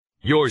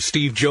Your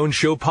Steve Jones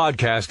Show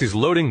podcast is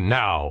loading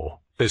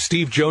now. The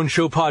Steve Jones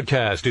Show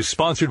podcast is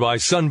sponsored by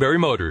Sunbury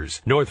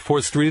Motors, North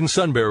 4th Street in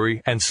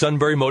Sunbury, and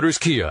Sunbury Motors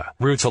Kia,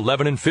 routes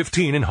 11 and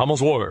 15 in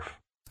Hummel's Wharf.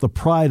 The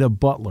pride of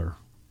Butler,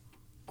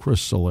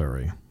 Chris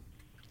Solari. I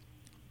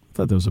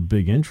thought there was a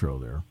big intro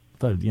there.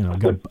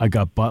 I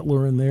got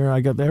Butler in there.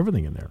 I got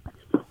everything in there.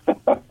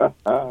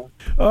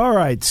 All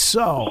right,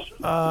 so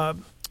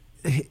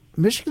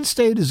Michigan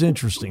State is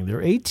interesting. They're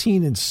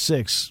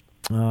 18-6.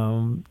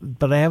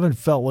 But I haven't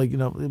felt like,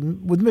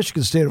 with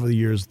Michigan State over the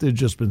years, there's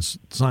just been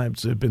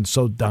times they've been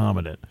so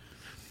dominant.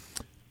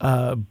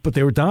 But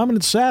they were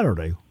dominant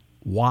Saturday.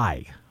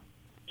 Why?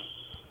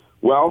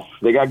 Well,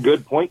 they got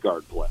good point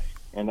guard play,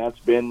 and that's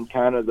been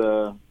kind of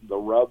the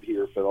rub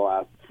here for the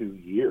last 2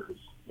 years,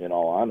 in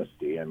all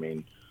honesty. I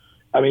mean,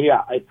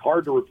 yeah, it's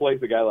hard to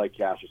replace a guy like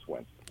Cassius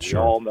Winston. Sure.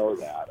 We all know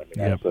that. I mean,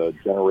 that's a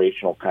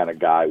generational kind of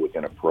guy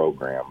within a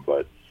program.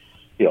 But,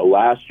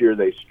 last year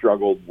they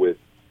struggled with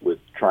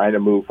trying to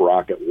move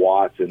Rocket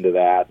Watts into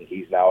that, and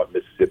he's now at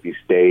Mississippi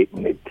State.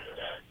 And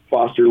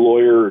Foster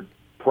Loyer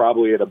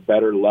probably at a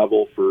better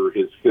level for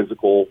his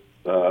physical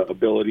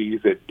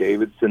abilities at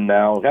Davidson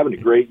now. Having a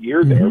great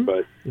year there,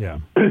 but,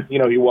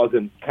 he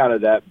wasn't kind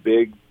of that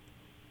big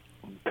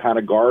kind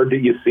of guard that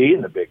you see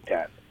in the Big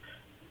Ten.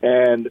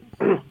 And,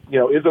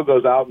 Izzo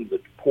goes out in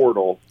the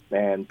portal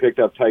and picked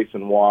up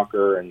Tyson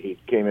Walker, and he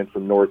came in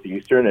from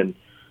Northeastern, and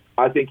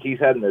I think he's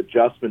had an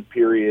adjustment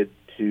period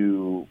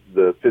to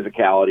the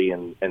physicality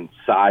and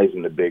size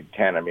in the Big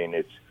Ten. I mean,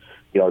 this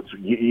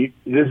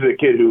is a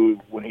kid who,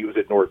 when he was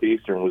at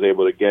Northeastern, was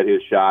able to get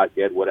his shot,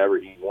 get whatever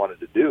he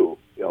wanted to do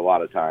a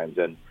lot of times.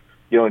 And,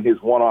 in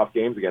his one-off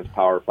games against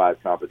Power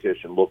 5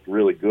 competition looked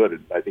really good.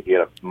 And I think he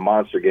had a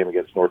monster game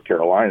against North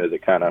Carolina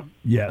that kind of,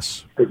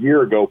 a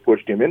year ago,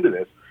 pushed him into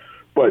this.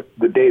 But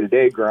the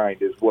day-to-day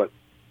grind is what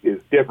is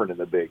different in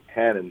the Big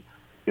Ten. And,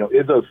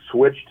 Izzo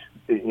switched.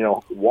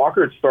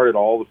 Walker had started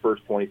all the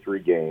first 23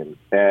 games,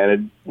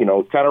 and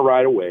kind of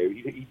right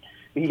away,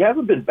 he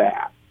hasn't been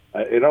bad.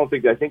 I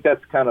think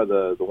that's kind of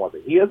the one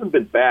thing. He hasn't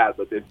been bad,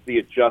 but it's the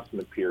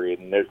adjustment period,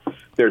 and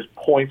there's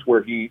points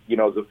where he,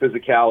 the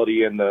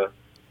physicality and the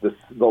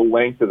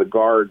length of the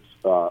guards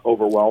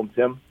overwhelmed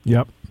him.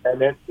 Yep.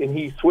 And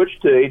he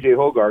switched to AJ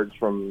Hogarth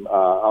from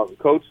out in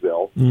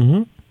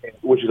Coatesville,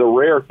 which is a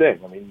rare thing.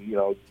 I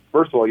mean,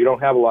 first of all, you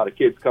don't have a lot of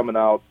kids coming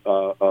out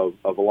of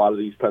a lot of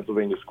these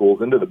Pennsylvania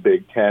schools into the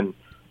Big Ten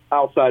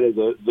outside of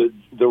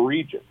the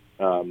region.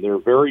 There are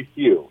very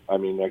few. I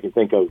mean, I can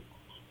think of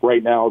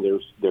right now.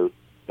 There's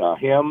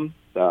him,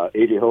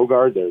 AJ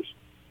Hogarth. There's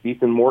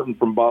Ethan Morton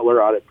from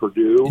Butler out at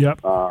Purdue.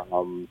 Yep.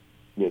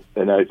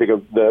 And I think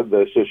of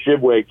the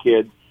Shibway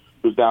kid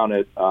who's down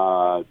at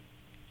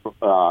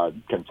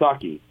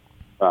Kentucky.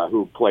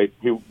 Who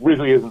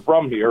really isn't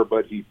from here,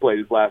 but he played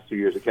his last 2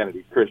 years at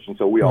Kennedy Christian,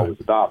 so we always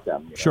adopt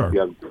them. Sure.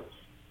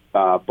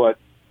 But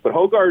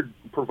Hogarth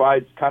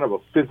provides kind of a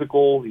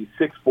physical. He's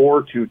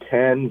 6'4",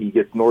 210. He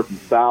gets north and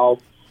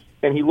south,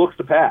 and he looks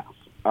to pass.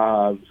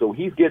 So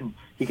he can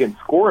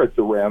score at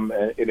the rim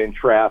and in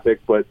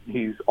traffic, but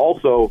he's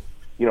also,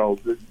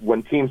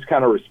 when teams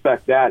kind of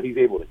respect that, he's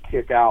able to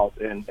kick out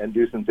and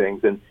do some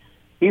things. And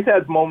he's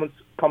had moments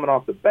coming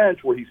off the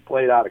bench where he's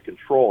played out of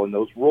control, and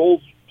those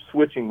roles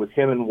switching with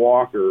him and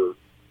Walker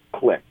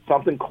clicked.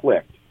 Something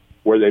clicked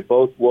where they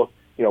both looked.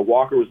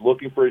 Walker was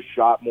looking for his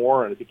shot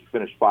more, and I think he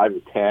finished 5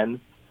 of 10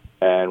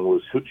 and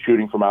was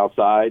shooting from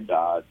outside.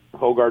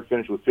 Hogarth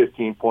finished with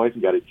 15 points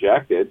and got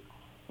ejected,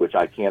 which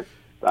I can't.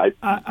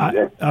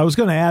 I was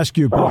going to ask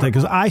you about that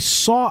because I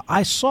saw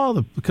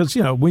because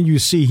when you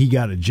see he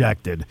got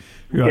ejected,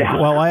 you're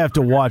like, well, I have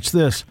to watch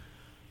this.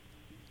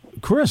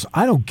 Chris,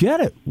 I don't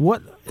get it.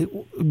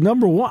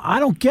 Number one,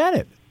 I don't get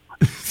it.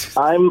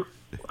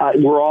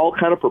 We're all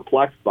kind of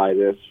perplexed by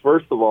this.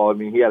 First of all, I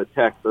mean, he had a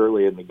tech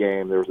early in the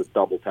game. There was a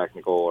double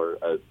technical or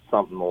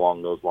something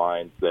along those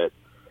lines that,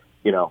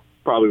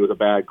 probably was a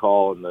bad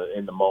call in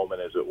the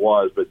moment as it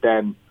was. But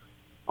then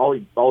all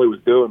he was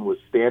doing was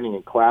standing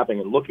and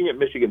clapping and looking at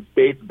Michigan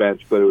State's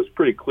bench, but it was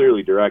pretty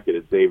clearly directed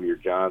at Xavier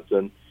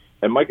Johnson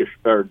and Mike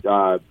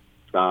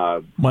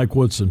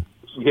Woodson.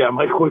 Yeah,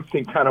 Mike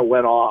Woodson kind of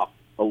went off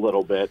a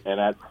little bit,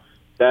 and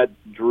that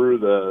drew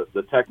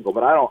the technical.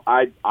 But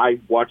I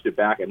watched it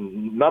back,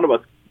 and none of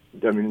us,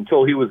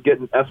 until he was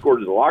getting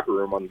escorted to the locker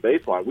room on the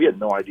baseline, we had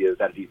no idea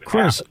that even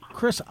happened.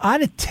 Chris,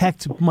 I'd have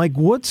teched Mike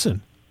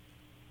Woodson.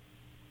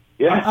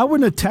 Yeah. I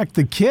wouldn't have teched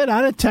the kid.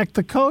 I'd have teched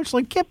the coach.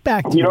 Like, get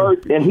back to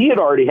you. And he had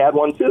already had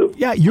one, too.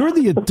 Yeah, you're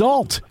the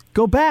adult.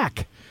 Go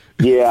back.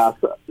 Yeah,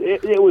 so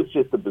it was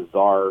just a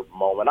bizarre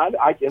moment.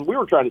 And we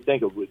were trying to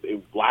think of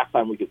last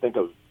time we could think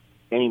of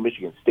any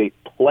Michigan State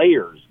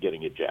players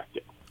getting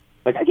ejected.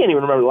 Like, I can't even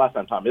remember the last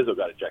time Tom Izzo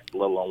got ejected,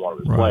 let alone one of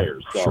his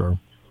players. So sure.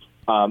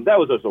 That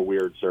was just a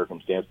weird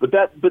circumstance. But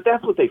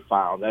that's what they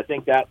found. I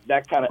think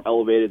that kind of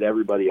elevated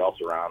everybody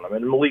else around them.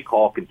 And Malik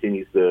Hall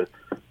continues to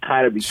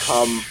kind of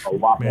become a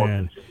lot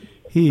more.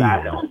 He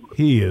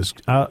is.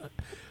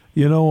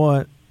 You know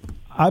what?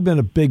 I've been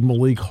a big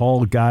Malik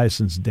Hall guy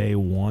since day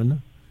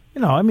one.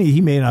 I mean,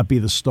 he may not be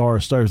the star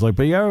of stars, but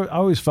I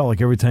always felt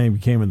like every time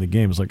he came in the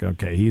game, it's like,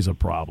 okay, he's a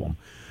problem.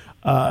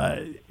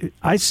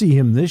 I see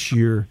him this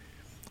year,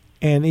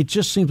 and it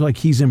just seems like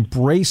he's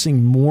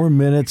embracing more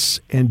minutes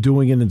and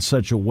doing it in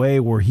such a way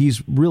where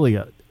he's really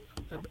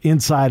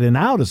inside and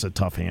out is a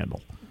tough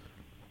handle.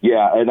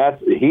 Yeah, and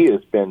he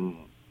has been,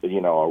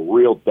 a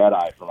real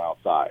deadeye from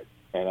outside,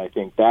 and I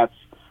think that's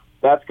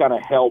kind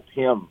of helped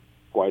him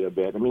quite a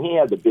bit. I mean, he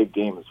had the big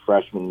game his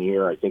freshman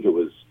year. I think it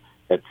was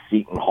at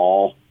Seton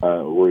Hall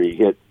where he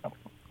hit, I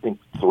think,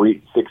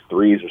 6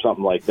 threes or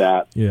something like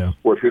that. Yeah,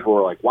 where people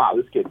were like, "Wow,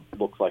 this kid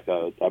looks like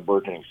a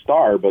burgeoning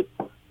star," but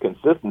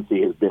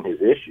consistency has been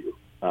his issue.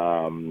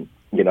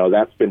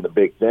 That's been the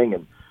big thing,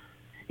 and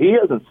he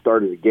hasn't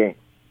started a game.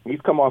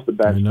 He's come off the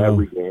bench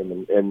every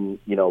game, and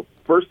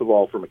first of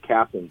all, from a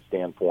captain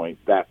standpoint,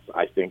 that's,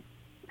 I think,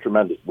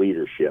 tremendous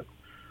leadership.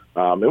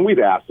 And we've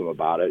asked him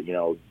about it,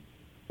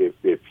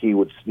 if he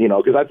would,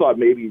 because I thought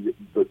maybe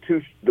the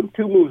two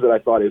moves that I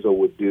thought Izzo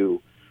would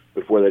do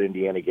before that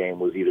Indiana game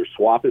was either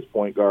swap his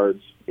point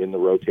guards in the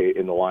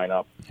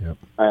lineup, yep,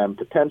 and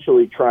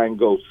potentially try and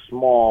go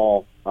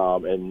small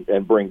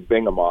and bring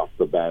Bingham off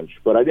the bench.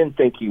 But I didn't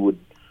think he would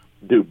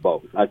do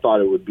both. I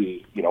thought it would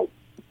be,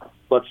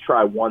 let's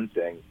try one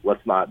thing.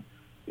 Let's not,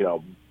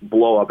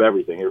 blow up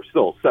everything. It was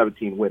still a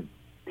 17-win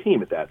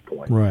team at that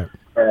point. Right.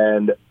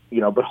 And,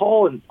 but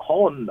Hall and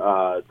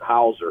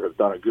Hauser have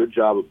done a good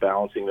job of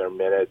balancing their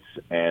minutes,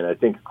 and I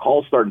think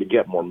Hall's starting to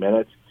get more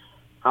minutes.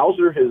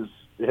 Hauser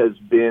has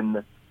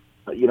been,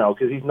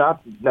 because he's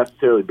not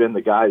necessarily been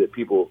the guy that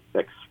people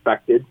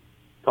expected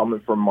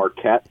coming from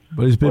Marquette.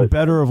 But he's been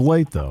better of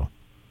late, though.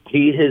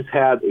 He has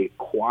had a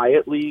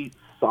quietly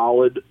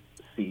solid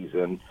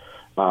season.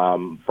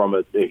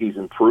 He's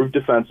improved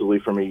defensively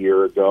from a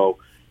year ago.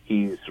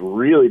 He's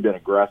really been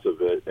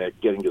aggressive at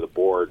getting to the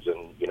boards,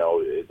 and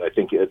I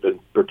think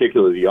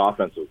particularly the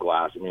offensive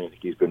glass. I mean, I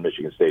think he's been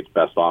Michigan State's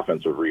best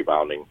offensive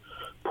rebounding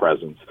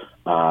presence,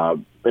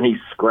 and he's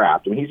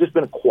scrapped. I mean, he's just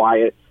been a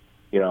quiet,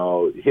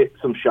 hit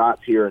some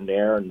shots here and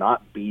there, and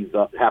not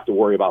have to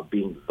worry about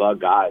being the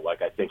guy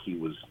like I think he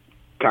was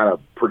kind of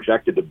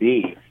projected to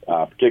be,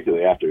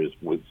 particularly after his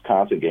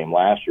Wisconsin game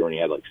last year when he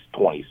had like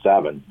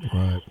 27.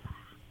 Right.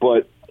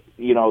 But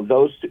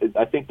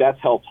I think that's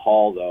helped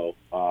Hall, though.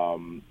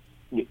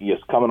 Yes,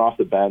 coming off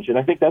the bench, and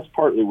I think that's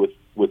partly with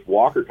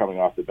Walker coming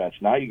off the bench.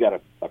 Now you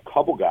got a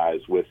couple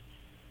guys with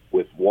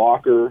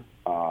Walker,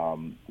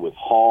 with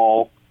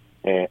Hall,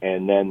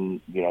 and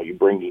then you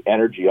bring the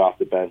energy off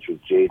the bench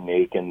with Jaden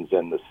Akins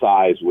and the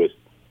size with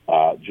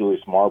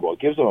Julius Marble. It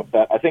gives them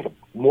a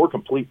more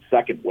complete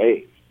second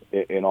wave.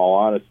 In all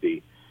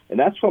honesty, and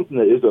that's something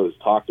that Izzo has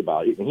talked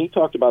about. And he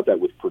talked about that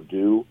with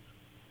Purdue.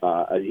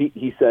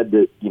 He said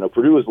that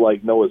Purdue is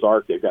like Noah's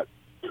Ark; they've got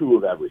two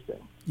of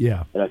everything.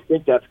 Yeah, and I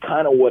think that's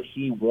kind of what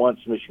he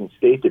wants Michigan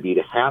State to be,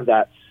 to have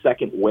that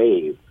second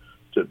wave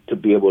to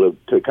be able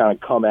to kind of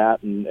come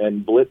at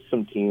and blitz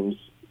some teams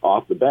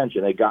off the bench.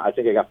 And I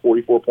think they got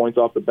 44 points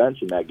off the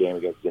bench in that game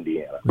against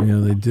Indiana. Yeah,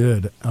 they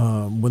did.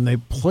 When they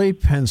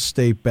played Penn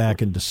State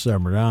back in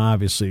December, now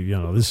obviously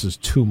this is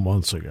 2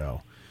 months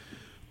ago.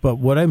 But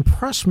what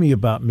impressed me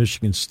about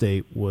Michigan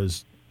State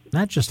was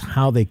not just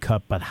how they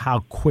cut, but how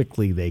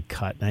quickly they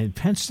cut. And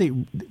Penn State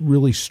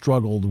really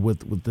struggled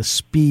with the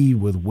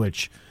speed with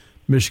which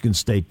Michigan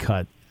State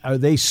cut. Are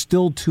they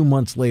still 2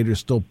 months later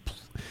still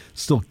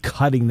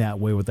cutting that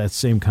way with that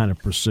same kind of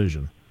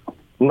precision?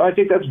 No, I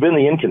think that's been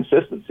the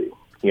inconsistency.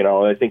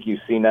 I think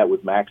you've seen that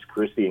with Max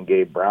Christie and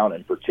Gabe Brown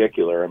in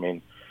particular. I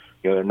mean,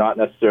 they're not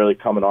necessarily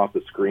coming off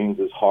the screens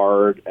as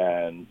hard,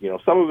 and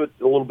some of it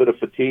a little bit of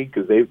fatigue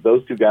because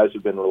those two guys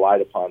have been relied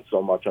upon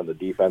so much on the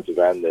defensive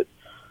end that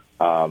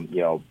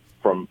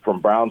from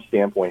Brown's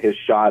standpoint, his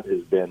shot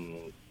has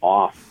been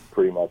off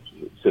pretty much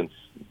since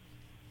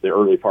the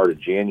early part of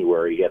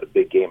January. He had a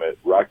big game at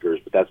Rutgers,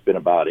 but that's been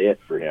about it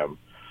for him.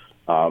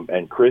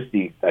 And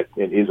Christie,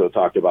 and Izzo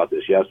talked about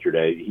this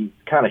yesterday, he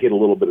kind of hit a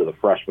little bit of the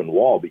freshman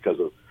wall because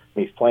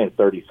he's playing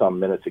 30-some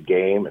minutes a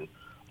game and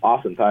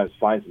oftentimes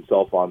finds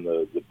himself on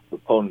the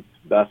opponent's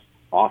best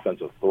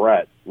offensive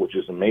threat, which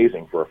is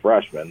amazing for a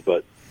freshman.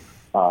 But,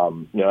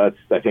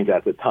 I think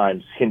that at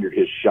times hindered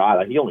his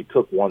shot. He only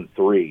took 1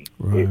 3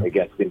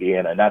 against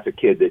Indiana, and that's a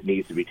kid that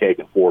needs to be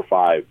taking 4,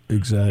 5,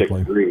 6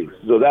 threes.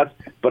 So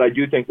but I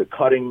do think the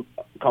cutting,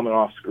 coming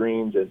off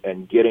screens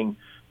and getting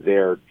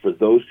there for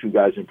those two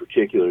guys in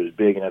particular is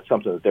big, and that's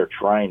something that they're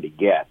trying to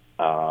get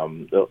a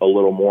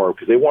little more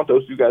because they want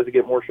those two guys to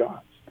get more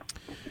shots.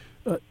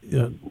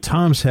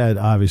 Tom's had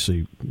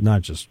obviously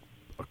not just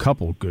a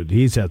couple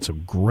he's had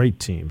some great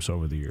teams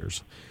over the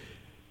years.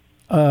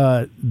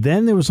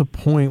 Then there was a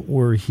point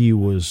where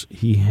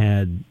he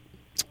had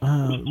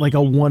like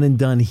a one and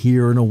done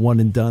here and a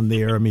one and done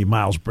there. I mean,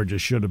 Miles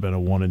Bridges should have been a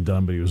one and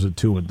done, but he was a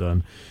 2 and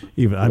done.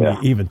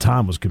 Even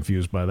Tom was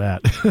confused by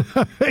that.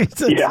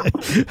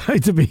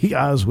 To be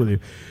honest with you.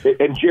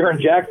 And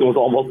Jaren Jackson was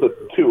almost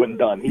a 2 and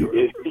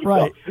done.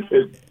 Right.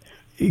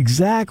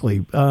 Exactly.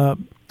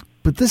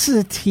 But this is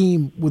a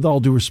team, with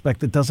all due respect,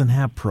 that doesn't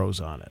have pros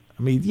on it.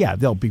 I mean, yeah,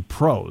 they'll be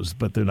pros,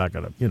 but they're not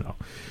going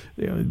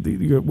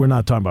to, we're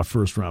not talking about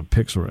first-round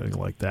picks or anything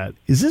like that.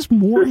 Is this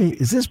more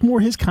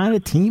his kind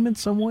of team in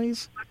some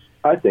ways?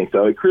 I think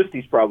so.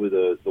 Christie's probably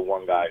the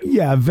one guy.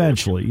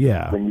 Eventually,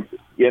 yeah.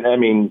 I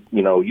mean,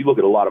 you look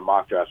at a lot of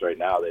mock drafts right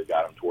now, they've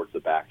got him towards the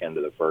back end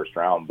of the first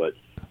round, but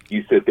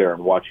you sit there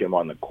and watch him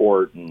on the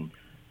court, and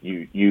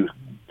you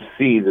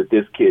see that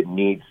this kid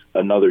needs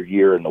another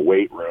year in the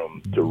weight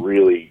room to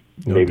really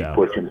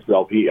push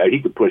himself. He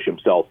could push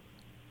himself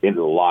into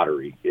the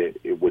lottery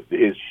with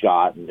his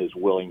shot and his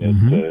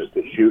willingness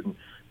to shoot. And,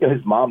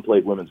 his mom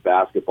played women's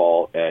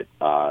basketball at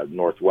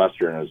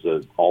Northwestern as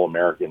an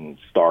All-American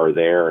star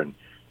there, and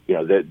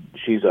that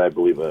she's, I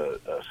believe, a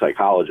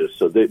psychologist.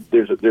 So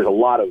there's a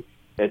lot of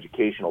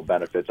educational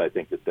benefits I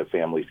think that the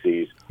family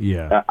sees.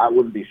 Yeah, I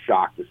wouldn't be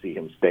shocked to see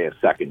him stay a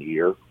second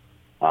year.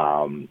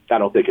 I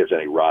don't think there's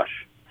any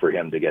rush for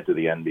him to get to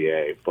the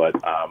NBA, but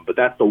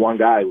that's the one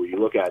guy where you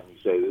look at and you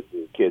say this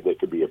is a kid that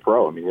could be a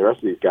pro. I mean, the rest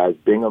of these guys,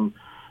 Bingham,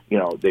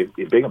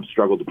 Bingham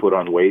struggled to put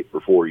on weight for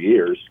 4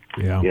 years.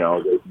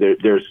 Yeah.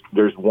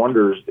 There's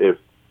wonders if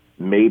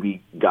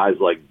maybe guys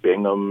like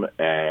Bingham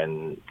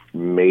and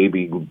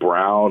maybe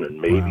Brown and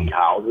maybe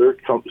Hauser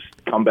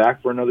come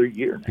back for another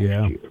year next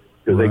year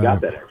because they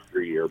got that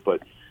extra year.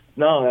 But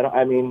no,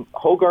 I mean,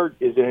 Hoggard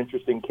is an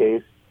interesting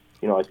case.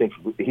 I think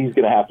he's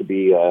going to have to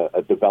be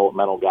a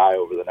developmental guy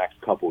over the next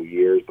couple of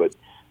years, but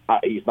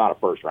he's not a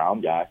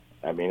first-round guy.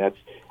 I mean, I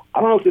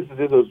don't know if this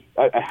is those.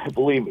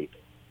 Believe me,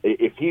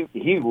 if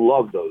he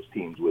loved those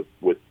teams with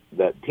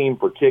that team,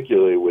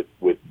 particularly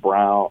with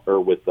Brown or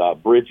with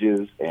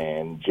Bridges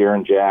and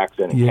Jaren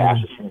Jackson and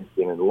Cassius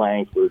Winston and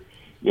Langford.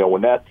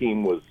 When that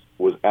team was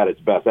at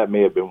its best, that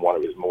may have been one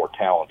of his more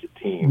talented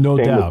teams. No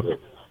doubt.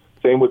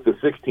 Same with the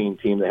 16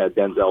 team that had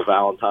Denzel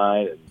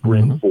Valentine and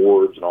Bryn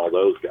Forbes and all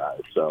those guys.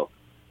 So,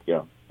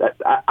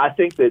 I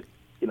think that,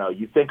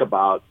 you think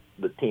about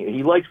the team.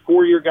 He likes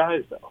 4-year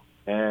guys, though.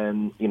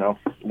 And,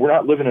 we're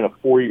not living in a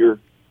 4-year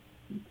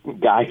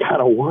guy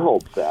kind of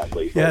world,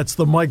 sadly. Yeah, it's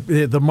the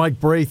Mike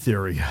Bray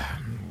theory.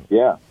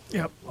 Yeah.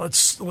 Yeah,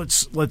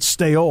 let's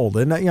stay old.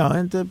 And,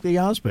 and to be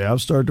honest with you,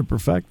 I've started to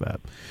perfect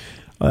that.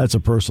 That's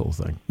a personal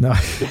thing. No.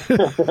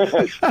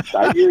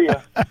 I hear you.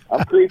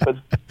 I'm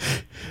creeping.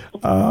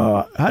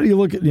 How do you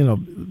look at,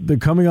 the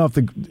coming off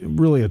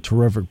really a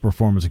terrific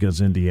performance against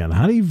Indiana?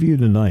 How do you view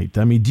tonight?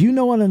 I mean, do you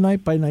know on a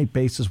night-by-night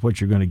basis what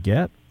you're going to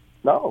get?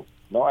 No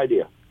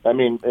idea. I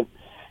mean,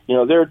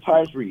 there are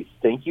times where you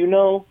think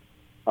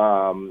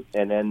and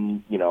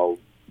then,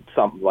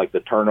 something like the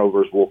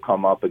turnovers will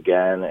come up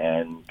again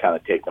and kind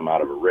of take them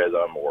out of a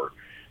rhythm, or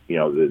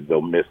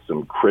they'll miss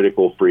some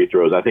critical free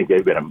throws. I think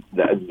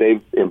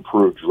they've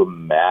improved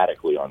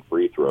dramatically on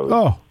free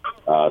throws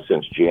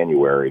since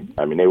January.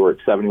 I mean, they were at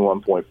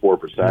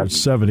 71.4%.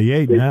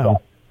 78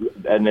 now,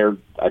 and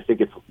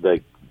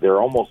they're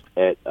almost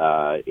at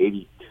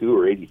 82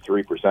 or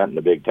 83% in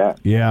the Big Ten.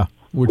 Yeah,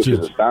 which is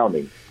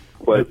astounding.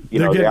 But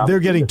they're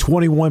getting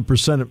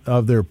 21%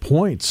 of their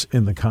points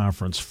in the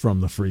conference from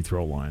the free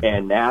throw line,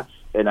 and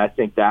I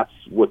think that's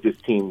what this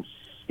team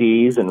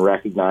sees and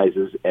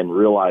recognizes and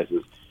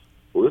realizes.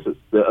 Well, this is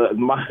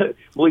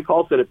Malik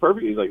Hall said it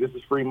perfectly. He's like, this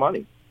is free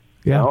money.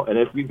 Yeah. And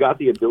if you've got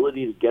the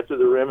ability to get to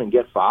the rim and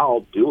get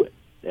fouled, do it.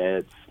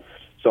 And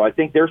so I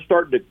think they're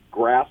starting to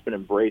grasp and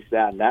embrace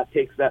that, and that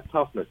takes that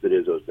toughness that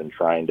Izzo's been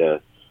trying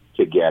to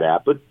get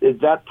at. But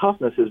that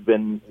toughness has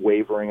been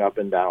wavering up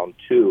and down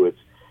too. It's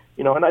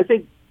and I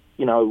think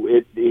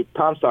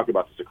Tom's talked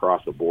about this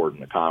across the board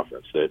in the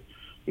conference that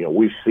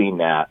we've seen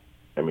that.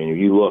 I mean, if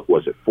you look,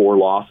 was it 4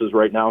 losses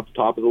right now at the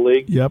top of the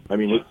league? Yep. I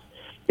mean,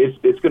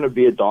 it's going to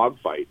be a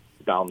dogfight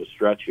down the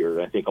stretch here.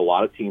 And I think a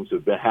lot of teams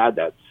have had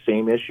that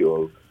same issue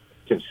of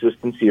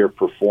consistency or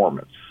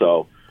performance.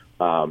 So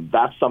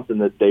that's something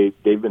that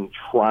they've been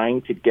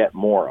trying to get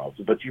more of.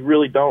 But you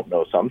really don't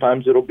know.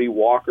 Sometimes it'll be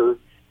Walker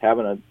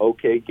having an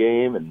okay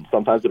game, and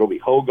sometimes it'll be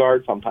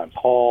Hoggard, sometimes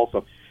Hall.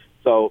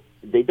 So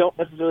they don't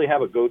necessarily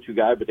have a go-to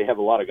guy, but they have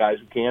a lot of guys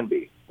who can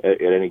be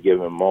at any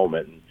given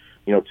moment. And,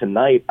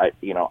 tonight, I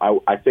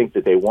think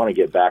that they want to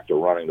get back to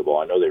running the ball.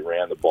 I know they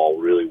ran the ball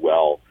really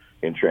well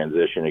in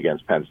transition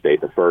against Penn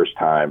State the first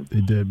time.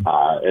 They did.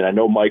 And I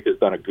know Mike has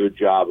done a good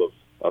job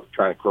of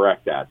trying to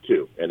correct that,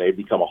 too. And they've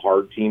become a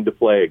hard team to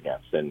play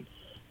against. And,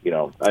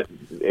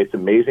 it's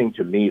amazing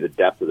to me the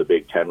depth of the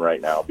Big Ten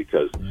right now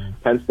because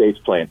Penn State's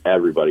playing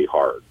everybody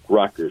hard.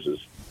 Rutgers has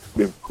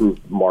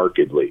improved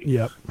markedly.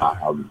 Yep.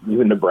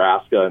 Even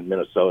Nebraska and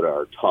Minnesota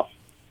are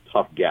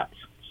tough gets.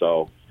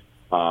 So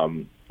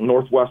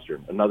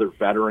Northwestern, another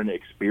veteran,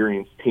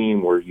 experienced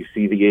team where you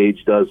see the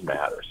age does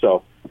matter.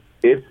 So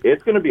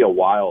it's going to be a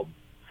wild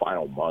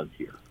final month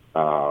here.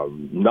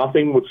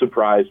 Nothing would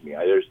surprise me.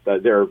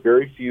 There are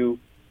very few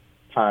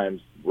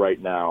times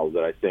right now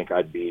that I think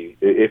I'd be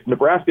 – if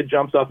Nebraska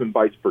jumps up and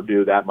bites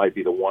Purdue, that might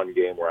be the one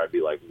game where I'd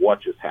be like,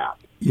 what just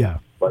happened? Yeah.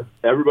 But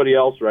everybody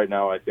else right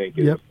now I think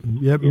is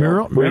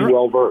pretty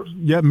well-versed.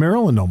 Yeah,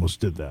 Maryland almost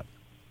did that.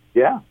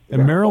 Yeah.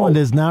 And Maryland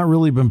has not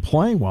really been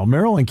playing well.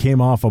 Maryland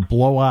came off a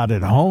blowout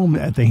at home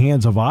at the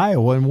hands of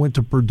Iowa and went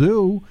to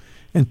Purdue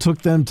and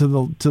took them to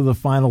the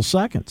final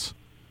seconds.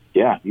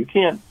 Yeah, you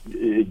can't.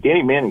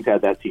 Danny Manning's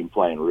had that team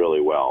playing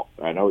really well.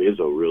 I know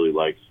Izzo really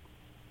likes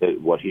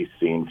what he's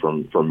seen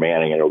from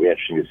Manning, and it'll be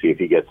interesting to see if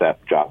he gets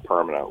that job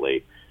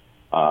permanently.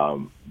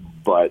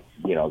 But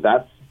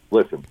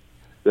listen.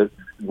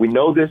 We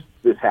know this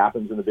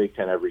happens in the Big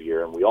Ten every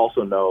year, and we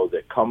also know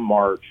that come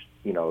March,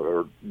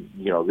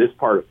 this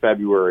part of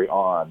February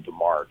on to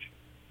March,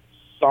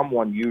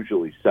 someone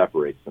usually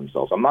separates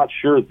themselves. I'm not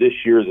sure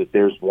this year that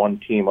there's one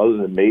team other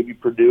than maybe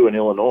Purdue and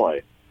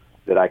Illinois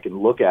that I can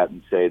look at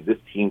and say this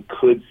team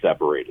could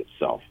separate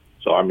itself.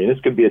 So, I mean, this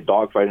could be a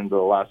dogfight into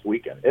the last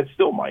weekend. It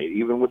still might,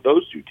 even with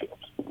those two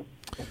teams.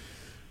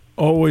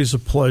 Always a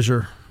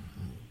pleasure.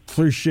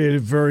 Appreciate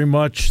it very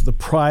much. The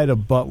pride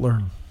of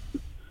Butler.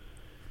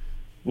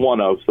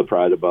 One of the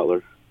pride of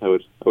Butler. I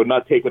would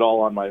not take it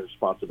all on my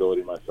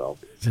responsibility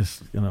myself.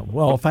 Just,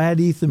 if I had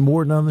Ethan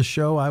Morton on the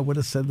show, I would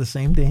have said the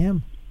same to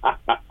him.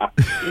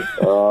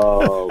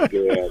 Oh,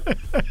 good.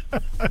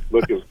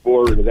 Looking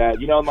forward to that.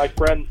 My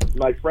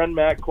friend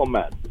Matt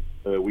Clement,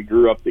 we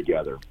grew up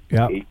together.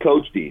 Yeah. He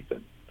coached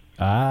Ethan.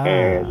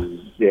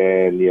 And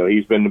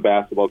he's been the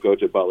basketball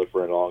coach at Butler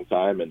for a long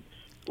time. And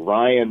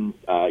Ryan,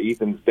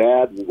 Ethan's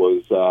dad,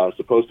 was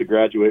supposed to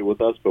graduate with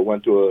us, but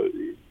went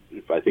to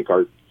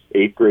our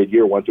 8th grade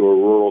year, went to a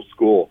rural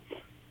school.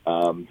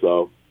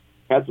 So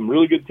had some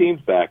really good teams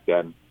back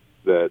then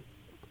that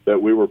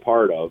we were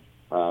part of.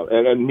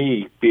 And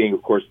me being,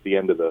 of course, at the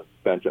end of the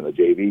bench on the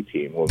JV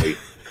team when we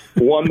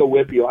won the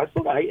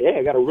WPIAL.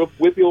 I got a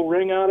WPIAL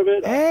ring out of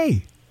it.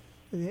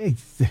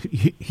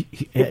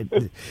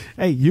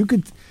 Hey, you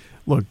could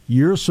look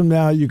years from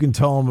now. You can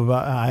tell them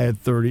about I had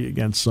 30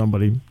 against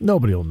somebody.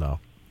 Nobody will know.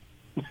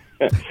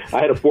 I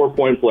had a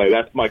 4-point play.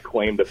 That's my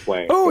claim to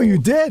playing. Oh, you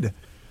did?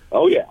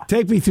 Oh, yeah.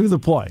 Take me through the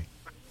play.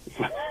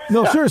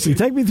 No, seriously,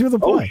 take me through the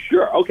play. Oh,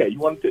 sure. Okay, you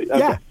want to? Okay.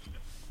 Yeah.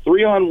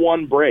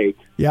 3-on-1 break.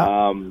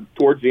 Yeah.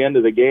 Towards the end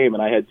of the game,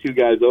 and I had two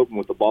guys open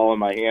with the ball in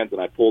my hands,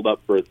 and I pulled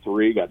up for a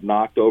 3, got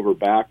knocked over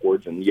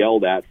backwards, and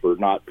yelled at for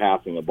not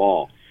passing the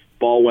ball.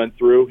 Ball went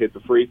through, hit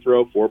the free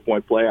throw,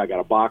 4-point play. I got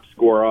a box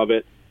score of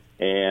it,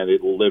 and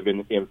it'll live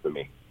in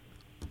infamy.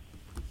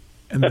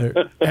 And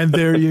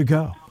there you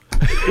go.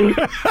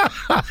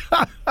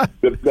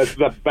 That's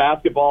the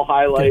basketball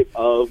highlight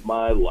of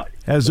my life.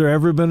 Has there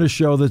ever been a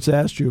show that's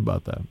asked you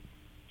about that?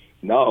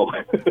 No.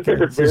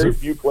 There are very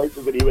few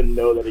places that even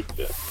know that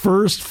exist.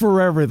 First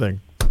for everything.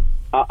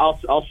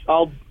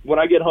 I'll when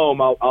I get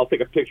home, I'll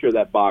take a picture of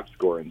that box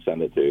score and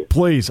send it to you.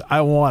 Please,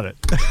 I want it.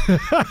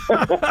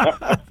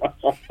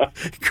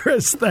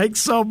 Chris,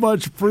 thanks so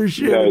much.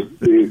 Appreciate it.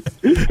 Steve.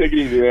 Take it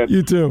easy, man.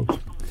 You too.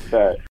 All right.